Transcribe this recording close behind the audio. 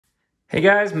Hey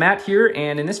guys, Matt here,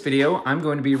 and in this video, I'm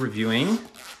going to be reviewing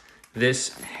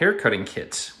this hair cutting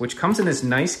kit, which comes in this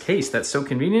nice case that's so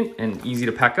convenient and easy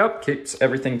to pack up, keeps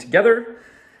everything together.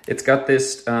 It's got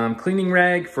this cleaning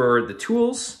rag for the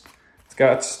tools. It's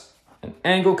got an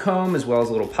angle comb as well as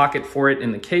a little pocket for it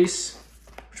in the case,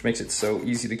 which makes it so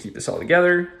easy to keep this all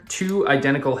together. 2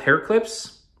 identical hair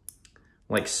clips,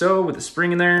 like so, with a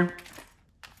spring in there.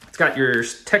 It's got your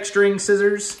texturing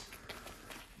scissors.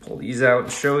 Pull these out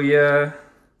and show you.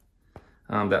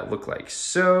 That look like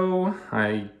so.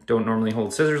 I don't normally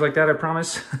hold scissors like that, I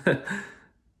promise.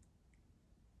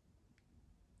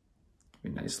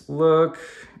 Nice look.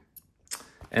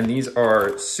 And these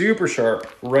are super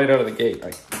sharp right out of the gate. I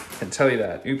can tell you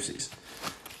that. Oopsies.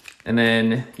 And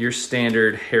then your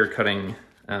standard hair cutting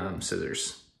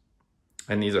scissors.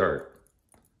 And these are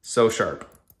so sharp.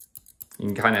 You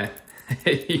can kind of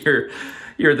hear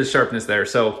the sharpness there.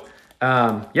 So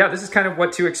yeah, this is kind of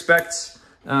what to expect,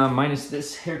 minus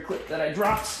this hair clip that I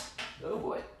dropped. Oh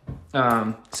boy.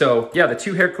 So yeah, the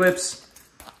 2 hair clips,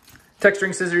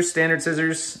 texturing scissors, standard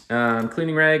scissors,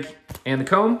 cleaning rag, and the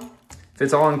comb.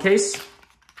 Fits all in case.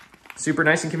 Super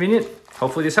nice and convenient.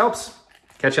 Hopefully this helps.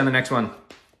 Catch you on the next one.